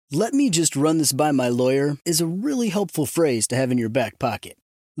"Let me just run this by my lawyer" is a really helpful phrase to have in your back pocket.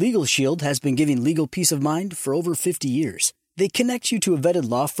 Legal Shield has been giving legal peace of mind for over 50 years. They connect you to a vetted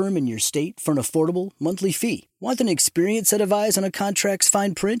law firm in your state for an affordable monthly fee. Want an experienced set of eyes on a contract's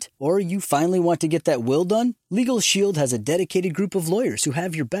fine print? Or you finally want to get that will done? Legal Shield has a dedicated group of lawyers who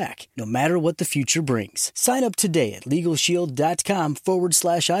have your back, no matter what the future brings. Sign up today at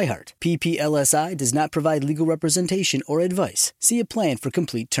LegalShield.com/iHeart. PPLSI does not provide legal representation or advice. See a plan for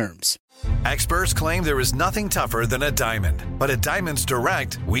complete terms. Experts claim there is nothing tougher than a diamond. But at Diamonds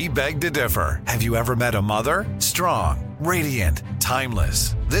Direct, we beg to differ. Have you ever met a mother? Strong, radiant,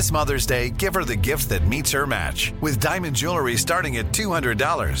 timeless. This Mother's Day, give her the gift that meets her match. With diamond jewelry starting at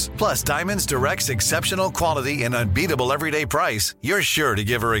 $200. Plus Diamonds Direct's exceptional quality and unbeatable everyday price, you're sure to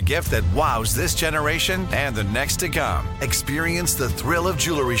give her a gift that wows this generation and the next to come. Experience the thrill of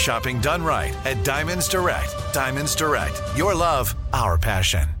jewelry shopping done right at Diamonds Direct. Diamonds Direct. Your love, our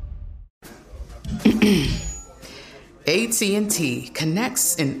passion. AT&T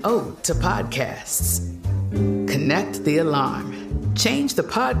connects an ode to podcasts. Connect the alarm. Change the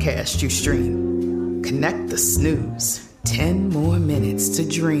podcast you stream. Connect the snooze. 10 more minutes to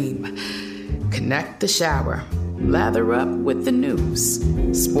dream. Connect the shower. Lather up with the news.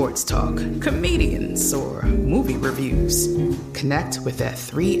 Sports talk, comedians, or movie reviews. Connect with that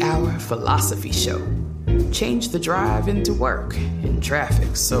 3-hour philosophy show. Change the drive into work in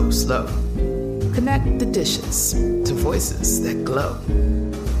traffic so slow. Connect the dishes to voices that glow.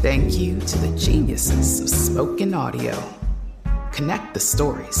 Thank you to the geniuses of spoken audio. Connect the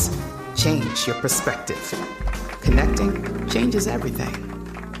stories. Change your perspective. Connecting changes everything.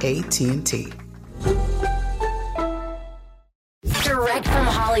 AT&T. Direct from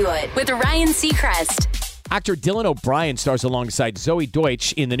Hollywood with Ryan Seacrest. Actor Dylan O'Brien stars alongside Zoe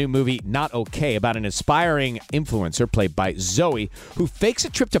Deutsch in the new movie Not Okay, about an aspiring influencer played by Zoe who fakes a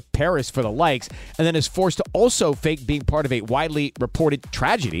trip to Paris for the likes and then is forced to also fake being part of a widely reported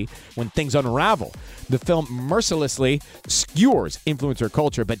tragedy when things unravel. The film mercilessly skewers influencer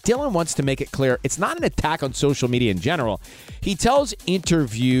culture, but Dylan wants to make it clear it's not an attack on social media in general. He tells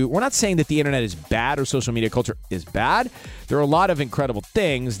Interview, "We're not saying that the internet is bad or social media culture is bad. There are a lot of incredible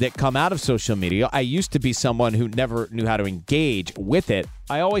things that come out of social media. I used to be someone who never knew how to engage with it.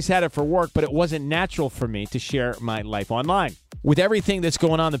 I always had it for work, but it wasn't natural for me to share my life online. With everything that's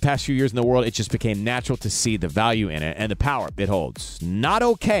going on the past few years in the world, it just became natural to see the value in it and the power it holds." Not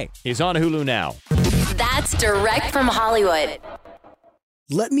Okay is on Hulu now. That's Direct from Hollywood.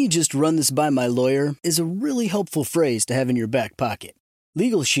 "Let me just run this by my lawyer" is a really helpful phrase to have in your back pocket.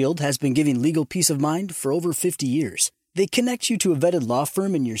 Legal Shield has been giving legal peace of mind for over 50 years. They connect you to a vetted law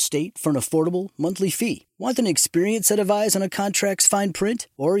firm in your state for an affordable monthly fee. Want an experienced set of eyes on a contract's fine print?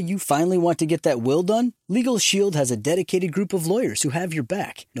 Or you finally want to get that will done? Legal Shield has a dedicated group of lawyers who have your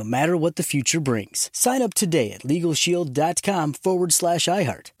back, no matter what the future brings. Sign up today at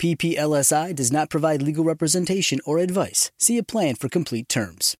LegalShield.com/iHeart. PPLSI does not provide legal representation or advice. See a plan for complete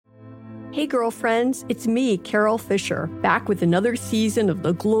terms. Hey girlfriends, it's me, Carol Fisher, back with another season of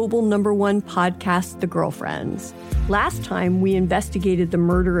the global #1 podcast, The Girlfriends. Last time, we investigated the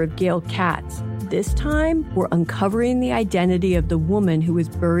murder of Gail Katz. This time, we're uncovering the identity of the woman who was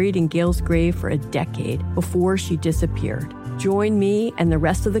buried in Gail's grave for a decade before she disappeared. Join me and the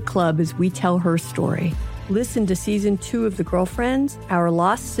rest of the club as we tell her story. Listen to Season 2 of The Girlfriends, Our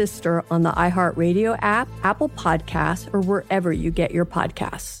Lost Sister on the iHeartRadio app, Apple Podcasts, or wherever you get your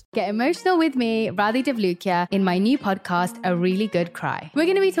podcasts. Get emotional with me, Radhi Devlukia, in my new podcast, A Really Good Cry. We're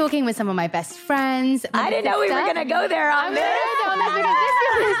going to be talking with some of my best friends. I didn't know we were going to go there on this.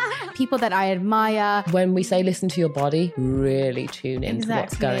 People that I admire. When we say listen to your body, really tune into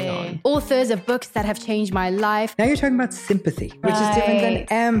what's going on. Authors of books that have changed my life. Now you're talking about sympathy, which is different than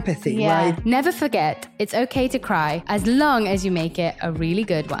empathy, right? Never forget, it's okay to cry as long as you make it a really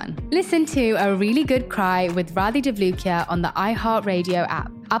good one. Listen to A Really Good Cry with Radhi Devlukia on the iHeartRadio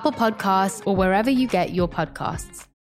app, Apple Podcasts, or wherever you get your podcasts.